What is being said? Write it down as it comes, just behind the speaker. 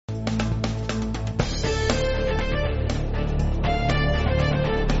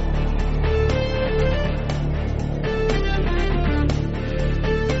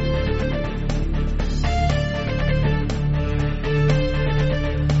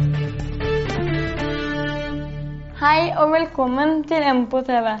Hei og velkommen til M på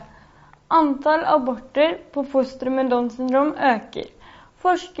TV. Antall aborter på fostre med Downs syndrom øker.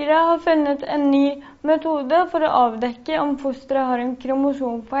 Forskere har funnet en ny metode for å avdekke om fosteret har en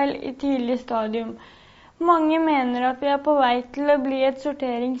kromosomfeil i tidlig stadium. Mange mener at vi er på vei til å bli et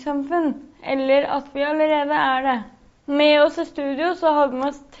sorteringssamfunn, eller at vi allerede er det. Med oss i studio så har vi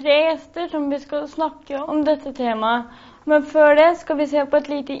med oss 3 gjester som vi skal snakke om dette temaet. Men før det skal vi se på et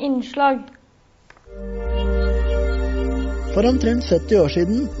lite innslag. For omtrent 70 år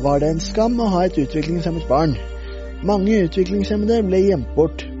siden var det en skam å ha et utviklingshemmet barn. Mange utviklingshemmede ble gjemt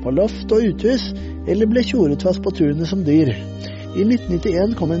bort på loft og uthus, eller ble tjoret fast på turene som dyr. I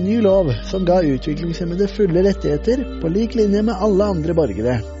 1991 kom en ny lov som ga utviklingshemmede fulle rettigheter på lik linje med alle andre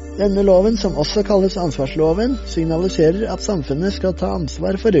borgere. Denne loven, som også kalles ansvarsloven, signaliserer at samfunnet skal ta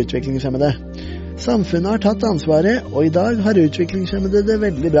ansvar for utviklingshemmede. Samfunnet har tatt ansvaret, og i dag har utviklingshemmede det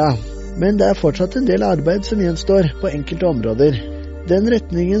veldig bra. Men det er fortsatt en del arbeid som gjenstår på enkelte områder. Den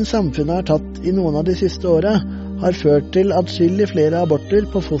retningen samfunnet har tatt i noen av de siste årene har ført til atskillig flere aborter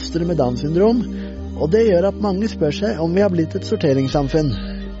på fostre med Downs syndrom, og det gjør at mange spør seg om vi har blitt et sorteringssamfunn.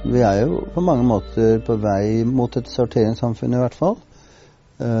 Vi er jo på mange måter på vei mot et sorteringssamfunn i hvert fall.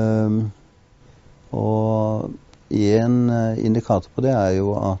 Og en indikator på det er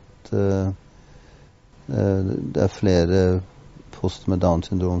jo at det er flere fostre med Downs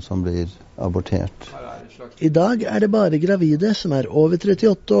syndrom som blir abortert. I dag er det bare gravide som er over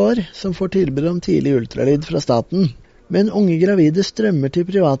 38 år som får tilbud om tidlig ultralyd fra staten. Men unge gravide strømmer til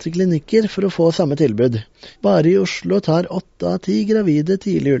private klinikker for å få samme tilbud. Bare i Oslo tar 8 av 10 gravide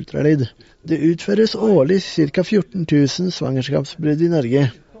tidlig ultralyd. Det utføres årlig ca. 14 000 svangerskapsbrudd i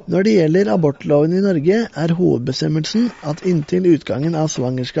Norge. Når det gjelder abortloven i Norge, er hovedbestemmelsen at inntil utgangen av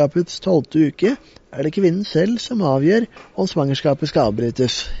svangerskapets 12. uke er det kvinnen selv som avgjør om svangerskapet skal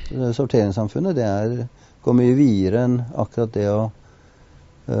avbrytes. Sorteringssamfunnet går mye videre enn akkurat det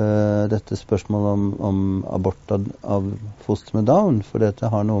dette spørsmålet om abort av foster med Down, for dette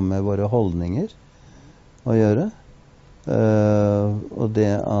har noe med våre holdninger å gjøre. Og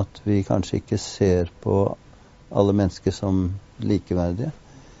det at vi kanskje ikke ser på alle mennesker som likeverdige.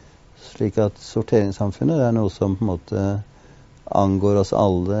 Slik at sorteringssamfunnet er noe som på en måte angår oss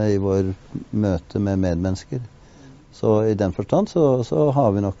alle i vår møte med medmennesker. Så i den forstand så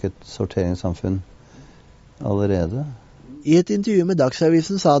har vi nok et sorteringssamfunn allerede. I et intervju med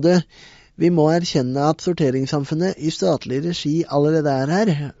Dagsavisen sa du: vi må erkjenne at sorteringssamfunnet i statlig regi allerede er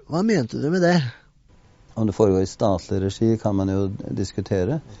her. Hva mente du med det? Om det foregår i statlig regi kan man jo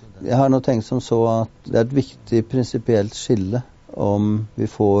diskutere. Jeg har nå tenkt som så at det er et viktig prinsipielt skille om vi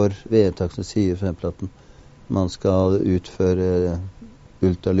får vedtak som sier for eksempel at man skal utføre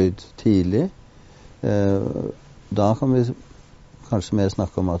ultralyd tidlig. Da kan vi kanskje mer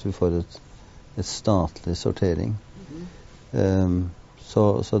snakke om at vi får et statlig sortering.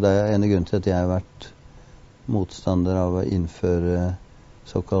 Så det er en grunn til at jeg har vært motstander av å innføre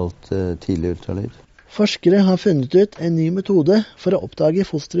såkalt tidlig ultralyd. Forskere har funnet ut en ny metode for å oppdage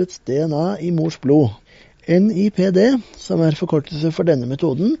fosterets DNA i mors blod. NIPD, som er forkortelse for denne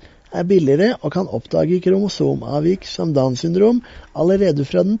metoden, er billigere og kan oppdage kromosomavvik som Downs syndrom allerede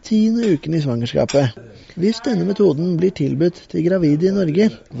fra den 10. uken i svangerskapet. Hvis denne metoden blir tilbudt til gravide i Norge,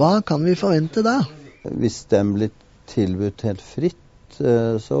 hva kan vi forvente da? Hvis den blir tilbudt helt fritt,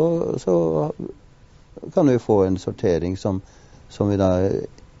 så kan vi få en sortering som vi da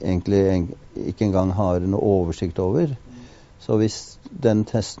egentlig ikke engang har noe oversikt over. Så hvis den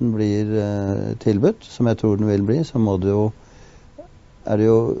testen blir tilbudt, som jeg tror den vil bli, så er det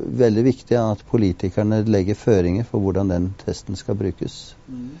jo veldig viktig at politikerne legger føringer for hvordan den testen skal brukes.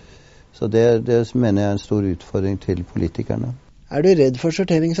 Så det mener jeg er en stor utfordring til politikerne. Er du redd for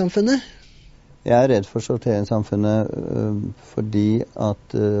sorteringssamfunnet? Jeg er redd for sorteringssamfunnet fordi at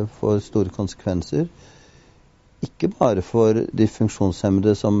det får store konsekvenser. Ikke bare for de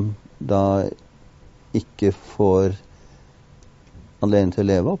funksjonshemmede som da ikke får anledning til å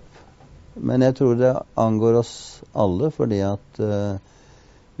leve opp. Men jeg tror det angår oss alle, fordi at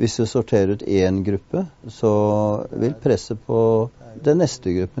hvis vi sorterer ut en gruppe, så vil presset på den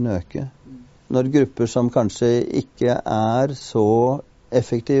neste gruppen øke. Når grupper som kanskje ikke er så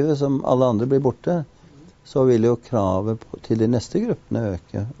effektive som alle andre blir borte, så vil jo kravet til de neste gruppene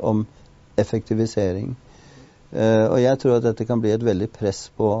øke om effektivisering. Og jeg tror at dette kan bli et veldig press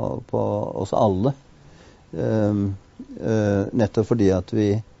på oss alle. Nettopp fordi at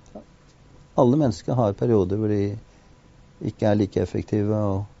alle mennesker har perioder hvor de ikke er like effektive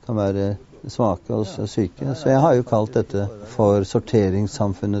og kan være svake og syke. Så jeg har jo kalt dette for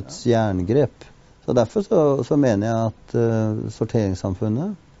sorteringssamfunnets jerngrep. Så derfor så mener jeg at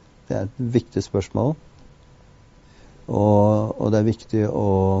sorteringssamfunnet, det er et viktig spørsmål. Og det er viktig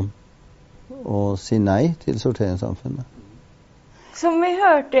å si nei til sorteringssamfunnet. Som vi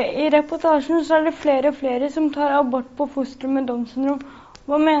hørte i reportasjen, så er det flere og flere som tar abort på fostre med Downs syndrom.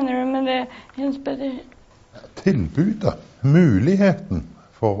 Hva mener du med det, Jens Petter? Tilbudet, muligheten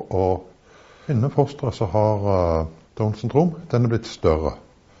for å finne fostre som har Downs syndrom, den er blitt større.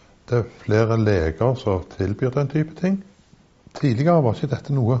 Det er flere leger som tilbyr den type ting. Tidligere var ikke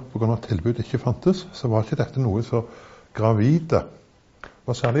dette noe, på grunn av at tilbudet ikke fantes, så var ikke dette noe som gravide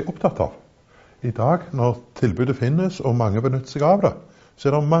var særlig opptatt av. I dag, når tilbudet finnes og mange benytter seg av det, så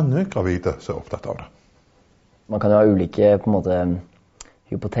er det mange gravide som er opptatt av det. Man kan jo ha ulike på en måte,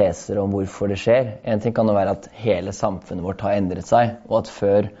 hypoteser om hvorfor det skjer. En ting kan jo være at hele samfunnet vårt har endret seg, og at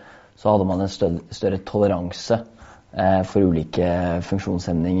før så hadde man en større toleranse for ulike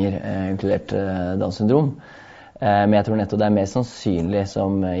funksjonshemninger, inkludert Downs syndrom. Men jeg tror nettopp det er mer sannsynlig,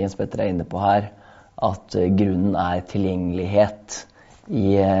 som Jens Petter er inne på her, at grunnen er tilgjengelighet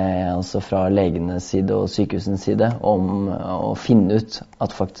altså fra legenes side og sykehusens side om å finne ut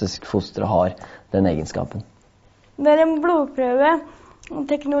at faktisk fosteret har den egenskapen. Det er en blodprøve og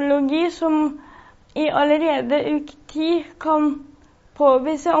teknologi som i allerede uke 10 kan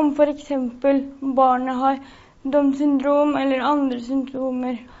påvise om for eksempel barnet har Downs syndrom eller andre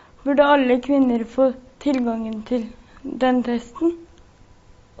symptomer. Burde alle kvinner få tilgangen til den testen?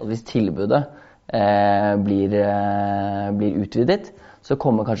 Og hvis tilbudet blir utvidet, så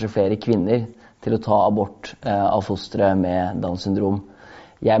kommer kanskje flere kvinner til å ta abort av fostre med Downs syndrom.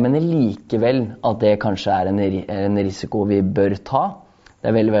 Jeg mener likevel at det kanskje er en risiko vi bør ta. Det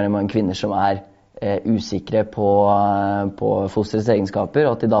er veldig mange kvinner som er usikre på fosterets egenskaper,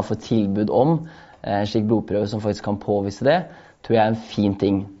 og at de da får tilbud om en slik blodprøve som faktisk kan påvise det, tror jeg er en fin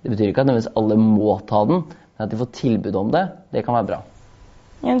ting. Det betyr ikke at nødvendigvis alle må ta den, men at de får tilbud om det, det kan være bra.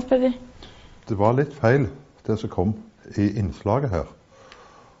 Jens Petter? Det var litt feil, det som kom i innslaget her,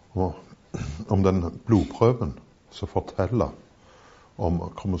 om den blodprøven som forteller om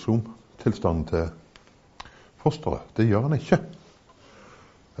kromosomtilstanden til fosteret. Det gjør han ikke.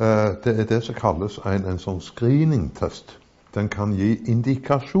 Det er det som kalles en sånn screening-test. Den kan gi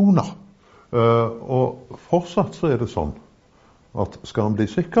indikasjoner. Og fortsatt så er det sånn at skal han bli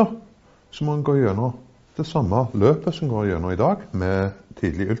sikker, så må han gå gjennom det samme løpet som går gjennom i dag, med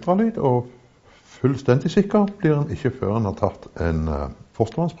tidlig ultralyd, og fullstendig sikker blir han ikke før han har tatt en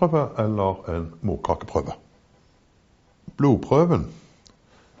fostervannsprøve eller en morkakeprøve. Blodprøven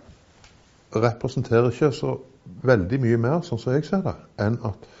representerer ikke så veldig mye mer, sånn som jeg ser det, enn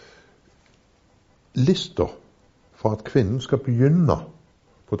at lista for at kvinnen skal begynne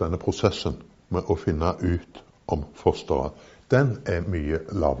på denne prosessen med å finne ut om fosteret, den er mye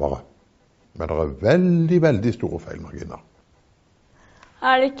lavere. Men det er veldig, veldig store feilmarginer.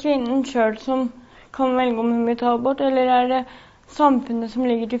 Er det kvinnen selv som kan velge om hun vil ta abort, eller er det samfunnet som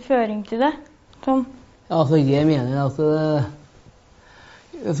ligger til føring til det? Tom? Ja, altså jeg mener at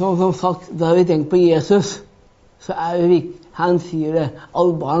som sagt, da vi tenker på Jesus, så er det viktig. Han sier det,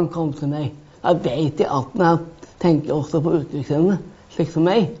 alle barn kom til meg. Jeg vet at han tenker også på utviklingshemmede, slik som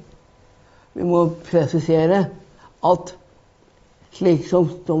meg. Vi må presisere at slik som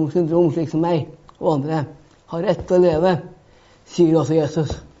Downs syndrom, slik som meg og andre, har rett til å leve, sier også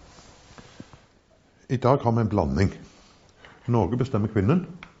Jesus. I dag har vi en blanding. Noe bestemmer kvinnen,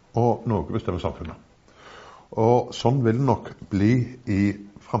 og noe bestemmer samfunnet. Og sånn vil det nok bli i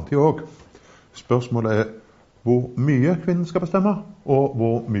fremtiden også. Spørsmålet er hvor mye kvinnen skal bestemme, og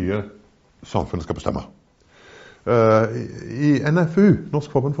hvor mye samfunnet skal bestemme. I NFU,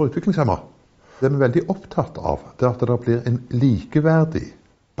 Norsk Forbund for Utviklingshemmede, det er vi veldig opptatt av, det at det blir en likeverdig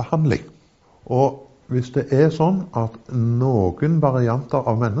behandling. Og hvis det er sånn at noen varianter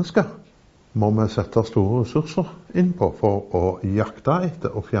av mennesker må vi sette store ressurser inn på for å jakte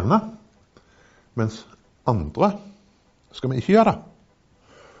etter og fjerne, mens andre skal vi ikke gjøre det.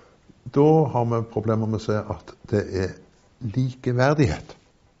 Da har vi problemer med å se at det er likeverdighet.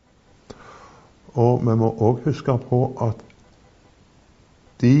 Og vi må også huske på at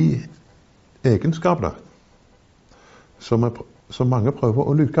de egenskapene som mange prøver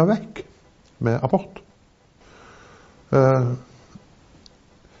å luke vekk med abort,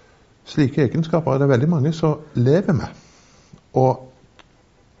 slike egenskaper er det veldig mange som lever med. Og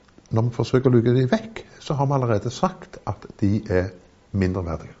når vi forsøker å luke de vekk, så har vi allerede sagt at de er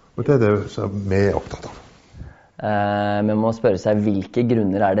mindreverdige. Og det er det som vi er opptatt av. Man må spørre seg hvilke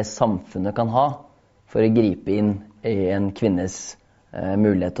grunner er det samfunnet kan ha for å gripe inn i en kvinnes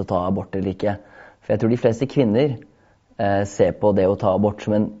mulighet til å ta abort eller ikke. For jeg tror de fleste kvinner ser på det å ta abort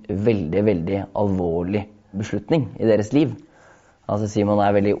som en veldig, veldig alvorlig beslutning i deres liv. Altså sier man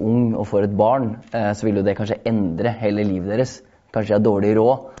er veldig ung og får et barn, så vil jo det kanskje endre hele livet deres. Kanskje de har dårlig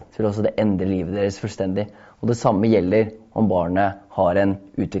råd, så vil også det endre livet deres fullstendig. Og det samme gjelder om barnet har en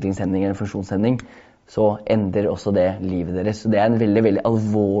utviklingshemning eller en funksjonshemning, så endrer også det livet deres. Så det er en veldig, veldig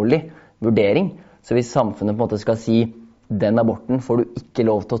alvorlig vurdering. Så hvis samfunnet på en måte skal si den aborten får du ikke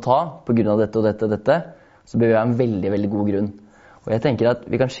lov til å ta på grunn av dette og dette og dette, så bør vi ha en veldig, veldig god grunn. Og jeg tenker at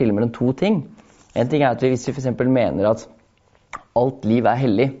vi kan skille mellom to ting. En ting er at hvis vi for eksempel mener at alt liv er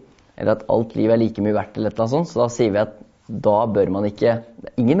hellig, eller at alt liv er like mye verdt eller et eller annet sånt, så da sier vi at da bør man ikke,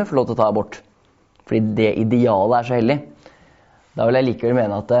 ingen bør få lov til å ta abort, fordi det idealet er så hellig. Da vil jeg likevel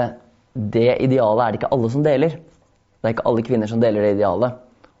mene at det idealet er det ikke alle som deler. Det er ikke alle kvinner som deler det idealet.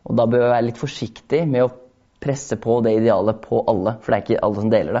 Og da bør vi være litt forsiktig med å presse på det idealet på alle, for det er ikke alle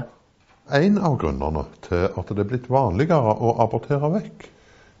som deler det. En av grunnene til at det er blitt vanligere å abortere vekk,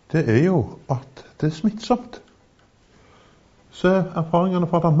 det er jo at det er smittsomt. Se erfaringene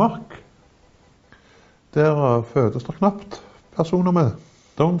fra Danmark. Der fødes det knapt personer med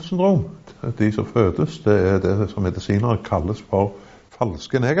Downs syndrom. De som fødes, det er det som medisinere kalles for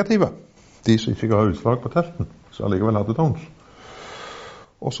falske negative. De som ikke har utslag på testen, så allikevel hadde Downs.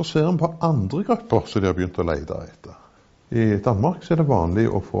 Og så ser en på andre grupper som de har begynt å lete etter. I Danmark så er det vanlig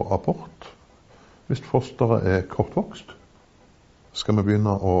å få abort hvis fosteret er kortvokst. Skal vi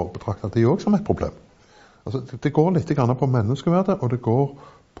begynne å betrakte de også som et problem? Altså, det går litt på menneskeverdet, og det går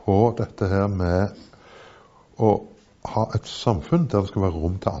på dette her med å ha et samfunn der det skal være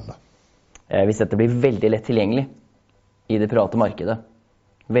rom til alle. Hvis dette blir veldig lett tilgjengelig i det private markedet,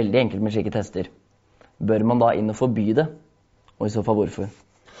 veldig enkelt med slike tester, bør man da inn og forby det? Og i så fall hvorfor?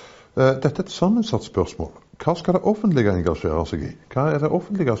 Dette er et sammensatt spørsmål. Hva skal det offentlige engasjere seg i? Hva er det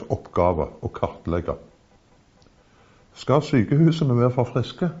offentliges oppgave å kartlegge? Skal sykehusene være for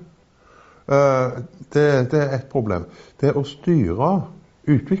friske? Det er et problem. Det å styre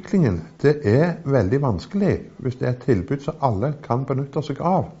utviklingen, det er veldig vanskelig hvis det er et tilbud som alle kan benytte seg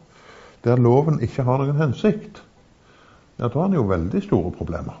av, der loven ikke har noen hensikt. Ja, da har den jo veldig store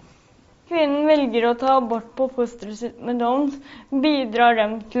problemer. Kvinnen velger å ta abort på fosteret sitt med Downs. Bidrar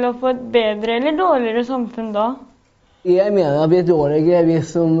dem til å få et bedre eller dårligere samfunn da? Jeg mener det blir dårligere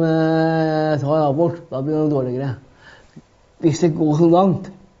hvis de tar abort. Da blir det dårligere. Hvis det går så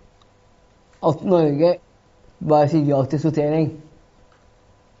langt at Norge bare sier ja til sortering,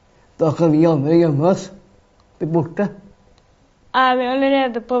 da kan vi andre gjemme oss, bli borte. Er vi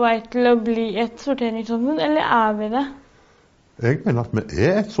allerede på vei til å bli et sorteringssamfunn, eller er vi det? Jeg mener at vi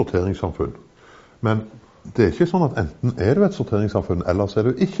er et sorteringssamfunn. Men det er ikke sånn at enten er du et sorteringssamfunn, eller så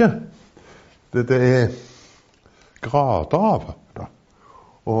er du ikke. Det er grader av det.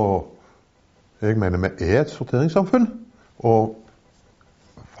 Og jeg mener vi er et sorteringssamfunn, og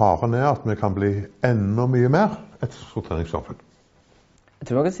faren er at vi kan bli enda mye mer et sorteringssamfunn. Jeg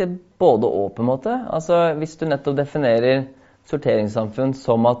tror man kan si både og på en måte. Altså, hvis du nettopp definerer sorteringssamfunn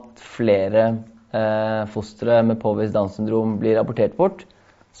som at flere fostre med påvist Downs syndrom blir abortert bort,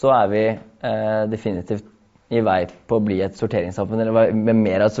 så er vi definitivt i vei på å bli et sorteringssamfunn, eller med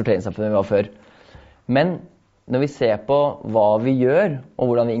mer av et sorteringssamfunn enn vi var før. Men når vi ser på hva vi gjør, og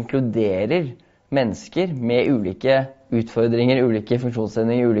hvordan vi inkluderer mennesker med ulike utfordringer, ulike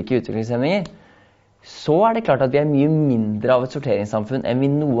funksjonshemninger, ulike utviklingshemninger, så er det klart at vi er mye mindre av et sorteringssamfunn enn vi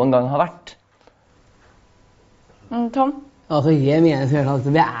noen gang har vært. Tom? Altså, jeg mener selv at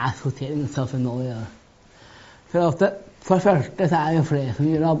vi er sorteringssamfunn nå. Ja. For det første så er det flere som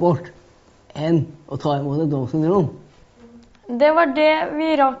gjør abort enn å ta imot et Downs syndrom. Det var det vi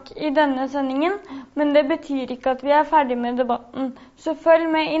rakk i denne sendingen, men det betyr ikke at vi er ferdig med debatten. Så følg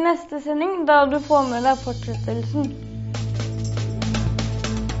med i neste sending, da du får med deg fortsettelsen.